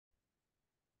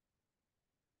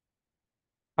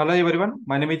Hello everyone,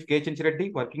 my name is K.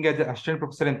 Chinchireddy, working as an assistant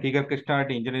professor in Tigar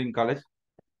Krishnarati Engineering College.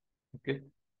 Okay,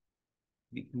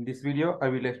 in this video, I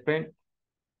will explain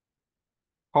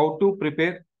how to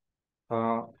prepare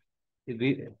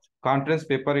the conference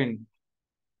paper in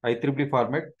IEEE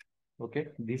format. Okay,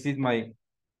 this is my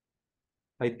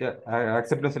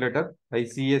acceptance letter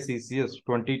ICACCS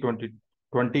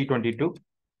 2022.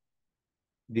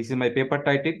 This is my paper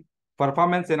title: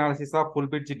 Performance Analysis of Full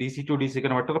Bridge DC to DC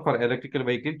Converter for Electrical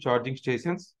Vehicle Charging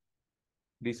Stations.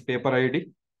 This paper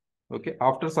ID. Okay,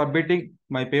 after submitting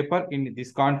my paper in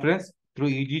this conference through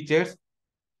EG chairs.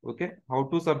 Okay, how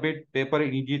to submit paper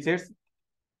in EG chairs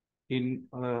in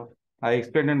I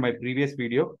explained in my previous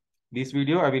video. This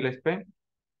video I will explain.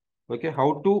 Okay,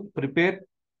 how to prepare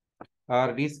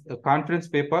this conference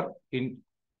paper in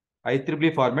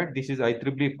IEEE format. This is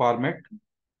IEEE format.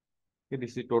 Okay,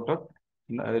 this is total.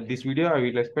 This video I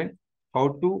will explain how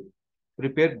to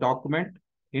prepare document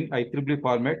in IEEE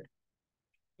format.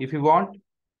 If you want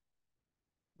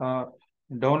uh,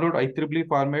 download IEEE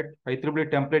format, IEEE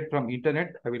template from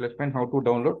internet, I will explain how to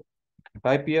download.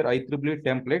 Type here IEEE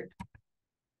template.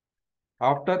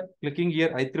 After clicking here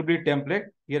IEEE template,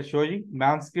 here showing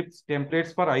manuscripts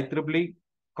templates for IEEE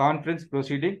conference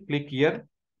proceeding. Click here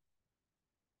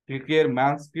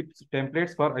manuscripts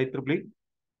templates for IEEE.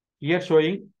 Here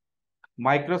showing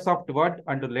Microsoft Word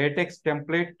and LaTeX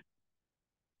template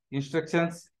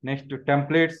instructions. Next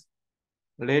templates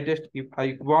latest. If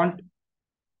I want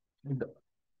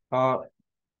uh,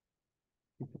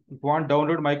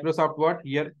 download Microsoft Word,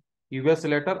 here US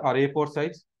letter or A4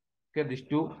 size. Okay, these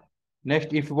two.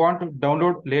 Next, if you want to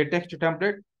download LaTeX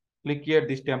template, click here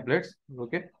these templates.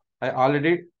 Okay, I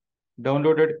already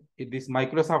downloaded this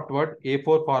Microsoft Word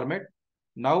A4 format.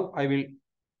 Now I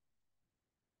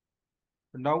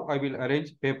will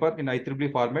arrange paper in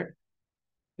IEEE format.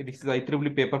 This is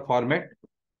IEEE paper format.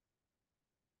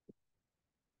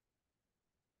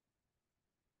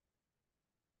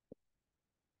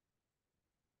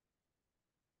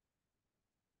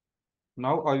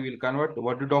 Now I will convert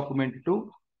Word document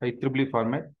to IEEE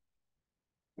format.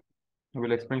 I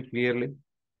will explain clearly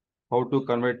how to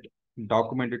convert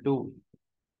document to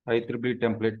IEEE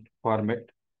template format.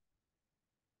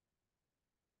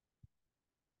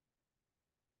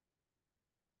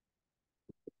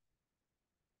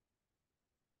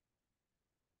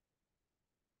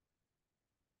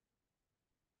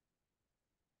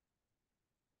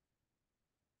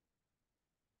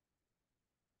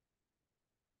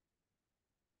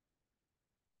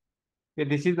 Okay,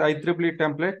 this is IEEE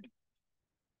template.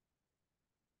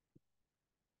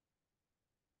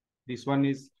 This one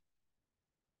is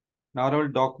normal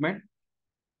document.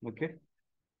 Okay,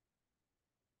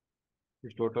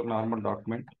 this total normal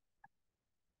document.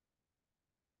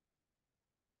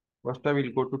 First, I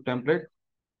will go to template.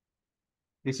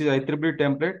 This is IEEE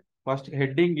template. First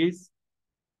heading is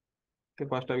okay.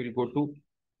 First, I will go to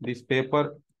this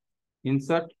paper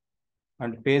insert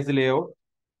and page layout.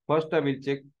 First, I will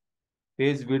check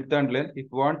page width and length. If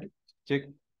you want check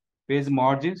page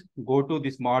margins, go to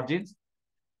this margins.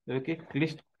 Okay,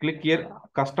 click here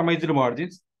customized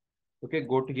margins. Okay,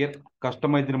 go to here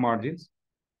customized margins.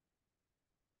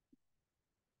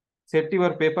 Set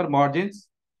your paper margins.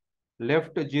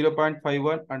 Left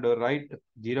 0.51 and right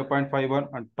 0.51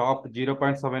 and top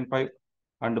 0.75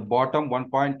 and bottom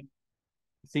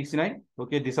 1.69.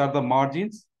 Okay, these are the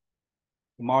margins.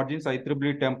 Margins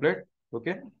IEEE template.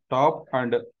 Okay, top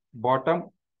and bottom,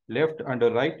 left and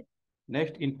right.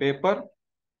 Next in paper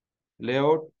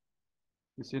layout,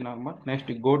 this is normal. Next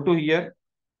go to here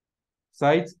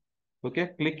size. Okay,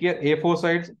 click here A4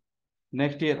 size.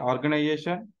 Next here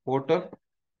organization portal.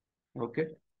 Okay,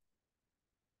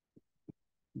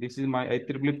 this is my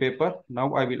IEEE paper.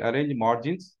 Now I will arrange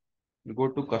margins. Go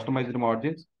to customized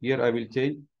margins. Here I will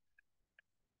change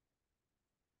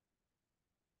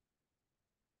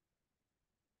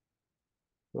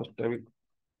first. I will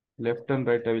left and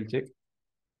right. I will check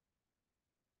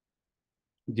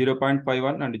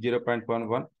 0.51 and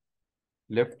 0.11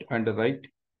 left and right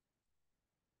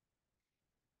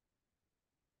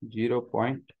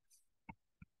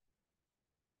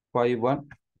 0.51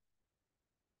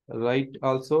 right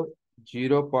also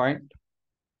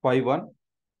 0.51.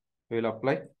 We will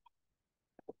apply.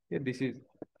 Okay, this is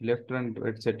left and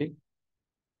right setting.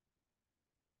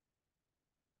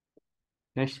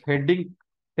 Next heading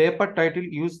paper title.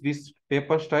 Use this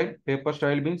paper style. Paper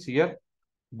style means here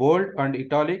bold and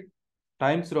italic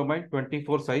Times Roman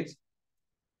 24 size.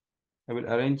 I will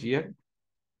arrange here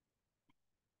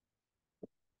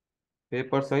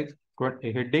paper size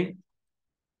 20 heading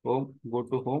home. Go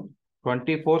to home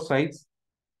 24 size.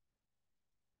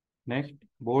 Next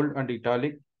bold and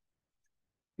italic.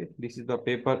 Okay, this is the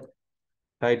paper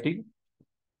title.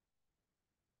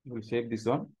 We'll save this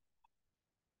one.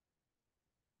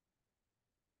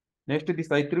 Next, this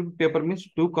I3 paper means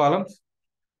two columns.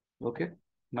 Okay.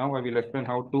 Now I will explain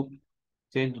how to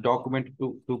change document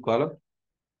to two columns.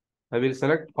 I will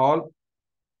select all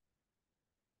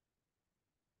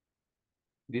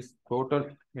this total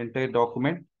entire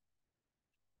document.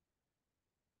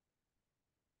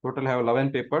 Total have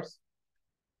 11 papers.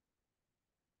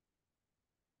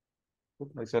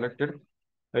 I selected.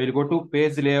 I will go to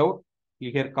page layout.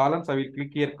 Here columns. I will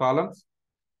click here columns.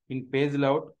 In page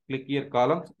layout, click here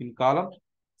columns. In columns,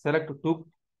 select two.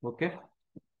 Okay.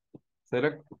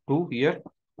 Select two here.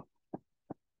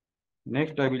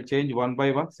 Next, I will change one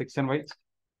by one, section wise.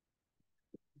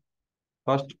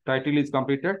 First title is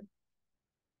completed.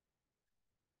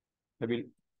 I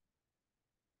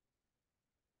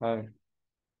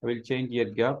will change here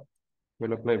gap.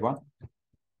 Will apply one.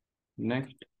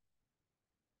 Next,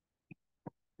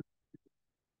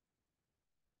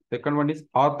 second one is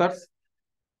authors.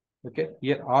 Okay,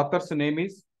 here author's name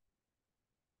is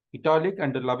italic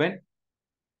and 11,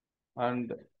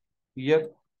 and here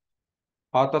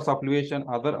author's affiliation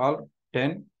other all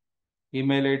 10,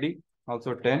 email ID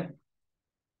also 10.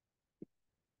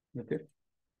 Okay,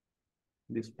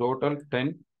 this total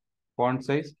 10, font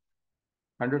size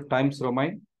 100 times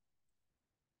Roman.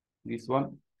 This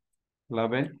one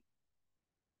 11.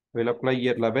 Will apply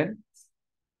here 11.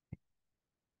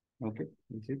 Okay,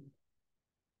 this is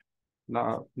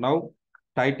now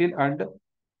title and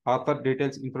author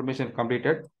details information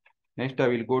completed. Next, I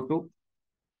will go to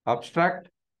abstract.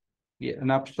 An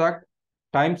abstract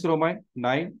times Roman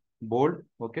 9 bold.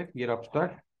 Okay, here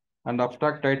abstract and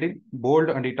abstract title bold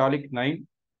and italic 9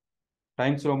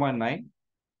 times Roman 9.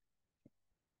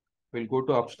 We'll go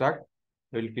to abstract.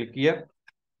 We'll click here.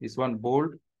 This one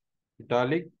bold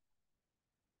italic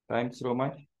times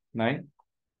Roman 9.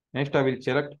 Next, I will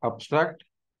select abstract.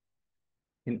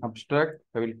 In abstract,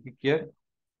 I will click here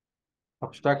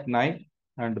abstract 9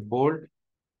 and bold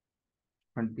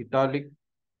and italic.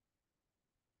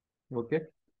 Okay,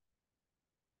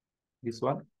 this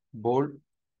one bold,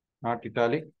 not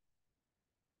italic.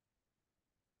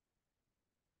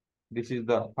 This is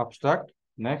the abstract.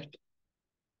 Next,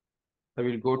 I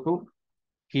will go to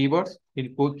keywords.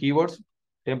 In keywords,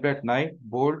 template 9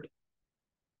 bold.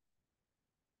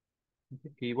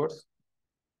 Okay, keywords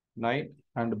 9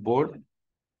 and bold.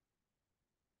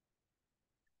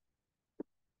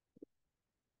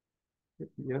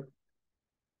 Here,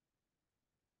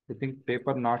 I think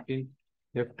paper not in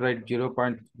left right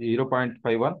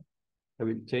 0.51. I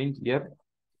will change here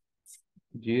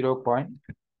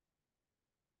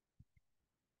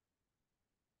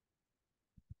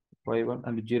 0.51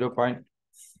 and 0.5.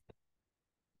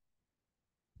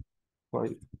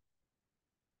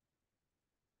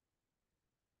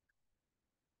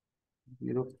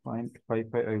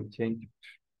 0.55 I will change.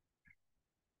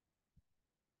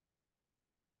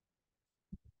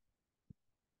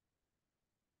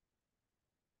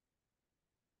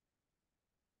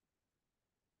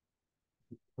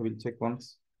 I will check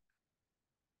once.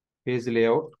 Page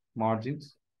layout,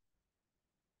 margins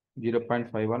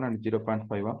 0.51 and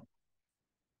 0.51.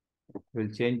 We'll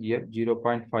change here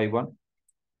 0.51.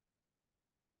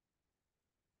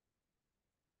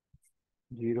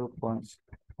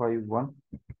 0.51.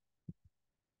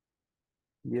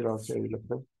 Here also I will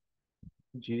apply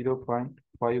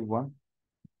 0.51.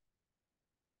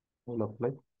 Will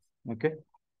apply. Okay.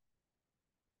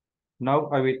 Now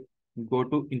I will go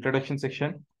to introduction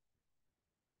section.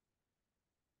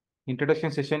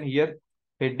 Introduction section here,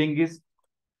 heading is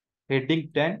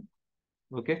heading 10.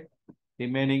 Okay.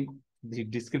 Remaining the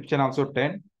description also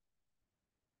 10.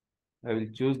 I will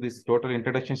choose this total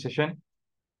introduction session.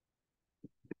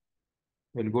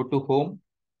 We'll go to home.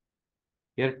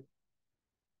 Here,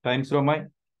 Times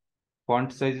Roman,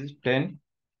 font size is 10.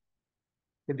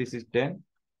 Okay, this is 10.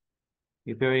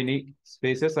 If you have any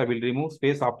spaces, I will remove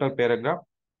space after paragraph.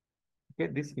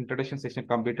 Okay, this introduction session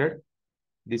completed.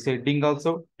 This heading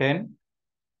also 10.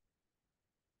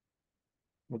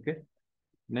 Okay.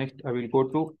 Next, I will go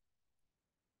to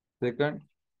second.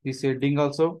 This heading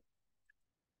also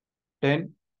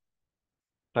 10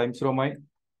 Times Roman.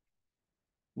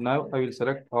 Now I will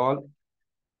select all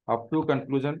up to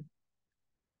conclusion.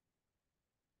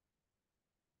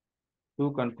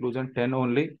 To conclusion 10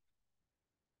 only.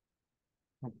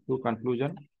 Up to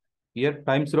conclusion. Here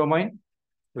Times Roman.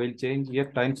 We'll change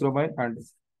here Times Roman and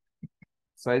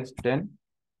size 10.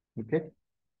 Okay.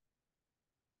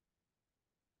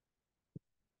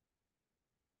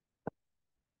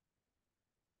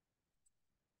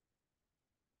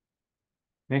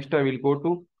 Next, I will go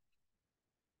to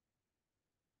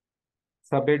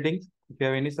subheadings. If you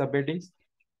have any subheadings,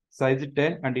 size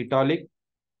 10 and italic.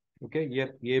 Okay,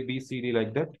 here A, B, C, D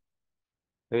like that.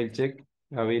 I will check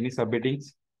have any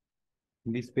subheadings.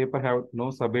 This paper have no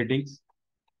subheadings.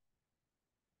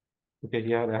 Okay,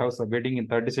 here I have subheading in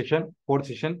third session, fourth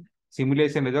session.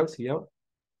 Simulation results here.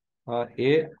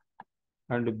 A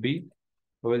and B.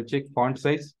 I will check font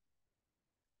size.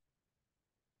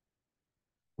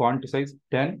 Font size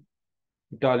 10,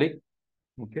 italic.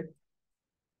 Okay.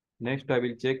 Next, I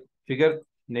will check figure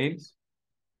names.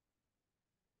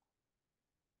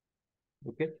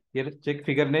 Okay. Here, check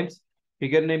figure names.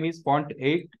 Figure name is font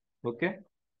 8. Okay.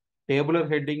 Tabular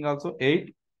heading also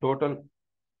 8. Total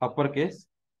uppercase.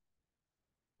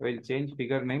 I will change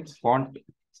figure names, font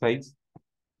size.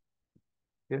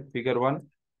 Okay. Figure 1,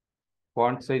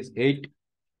 font size 8.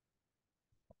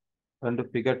 And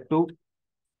figure 2,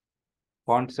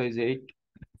 font size 8.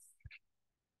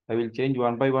 I will change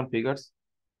one by one figures.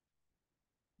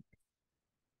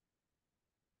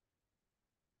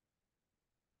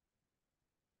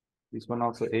 This one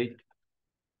also 8.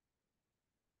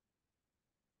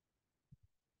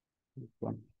 This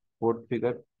one, fourth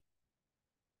figure.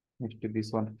 Next to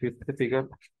this one, fifth figure.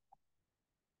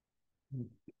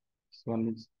 This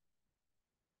one is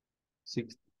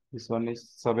sixth. This one is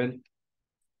seventh.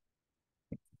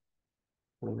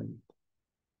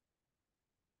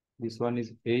 This one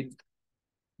is eighth.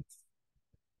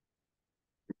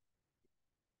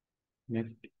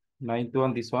 Next, ninth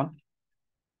one, this one.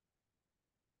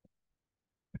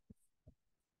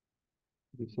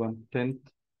 This one, 10th.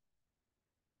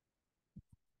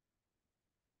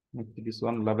 Next, this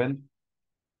one, 11th.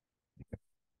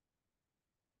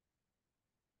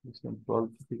 This one,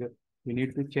 12th figure. You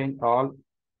need to change all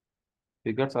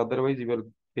figures, otherwise your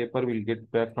paper will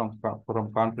get back from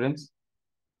conference.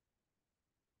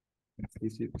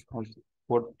 This is also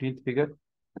 14th figure.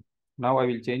 Now I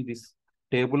will change this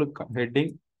table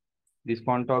heading. This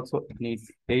font also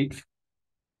needs 8.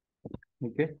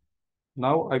 Okay.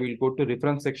 Now I will go to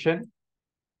reference section.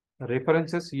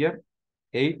 References here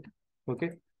 8.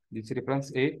 Okay. This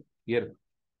reference 8 here.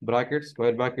 Brackets,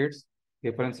 square brackets,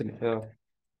 reference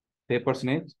papers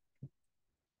names.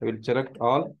 I will select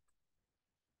all.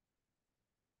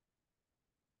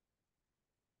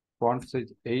 Font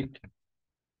size 8.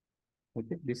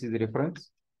 Okay. This is the reference.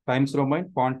 Times Roman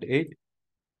font 8.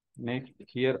 Next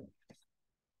here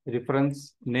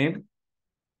reference name.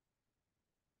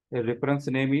 A reference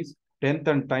name is 10th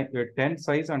and 10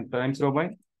 size and Times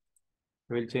Roman.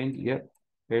 I will change here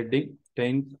heading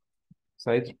 10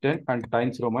 size 10 and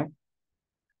Times Roman.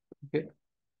 Okay.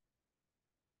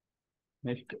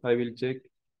 Next I will check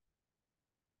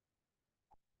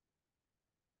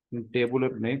in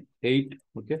tabular name 8.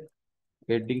 Okay.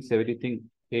 Headings everything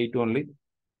 8 only.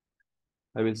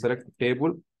 I will select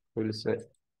table. I will say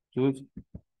choose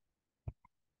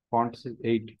font size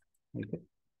 8. Okay.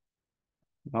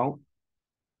 Now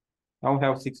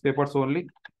have 6 papers only.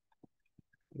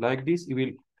 Like this, you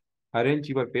will arrange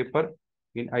your paper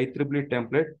in IEEE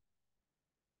template.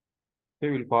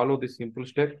 Okay, we will follow this simple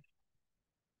step.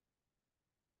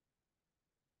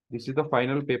 This is the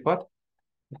final paper.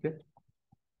 Okay.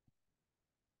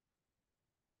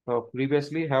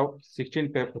 Previously have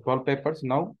 16 paper, 12 papers.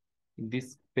 Now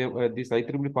this this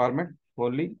IEEE format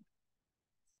only.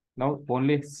 Now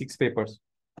only 6 papers.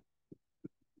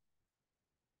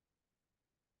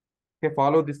 Okay,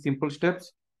 follow these simple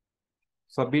steps.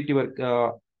 Submit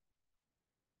your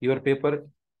paper.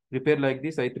 Prepare like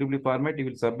this IEEE format. You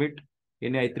will submit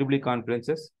in IEEE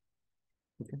conferences.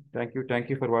 Okay. Thank you. Thank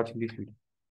you for watching this video.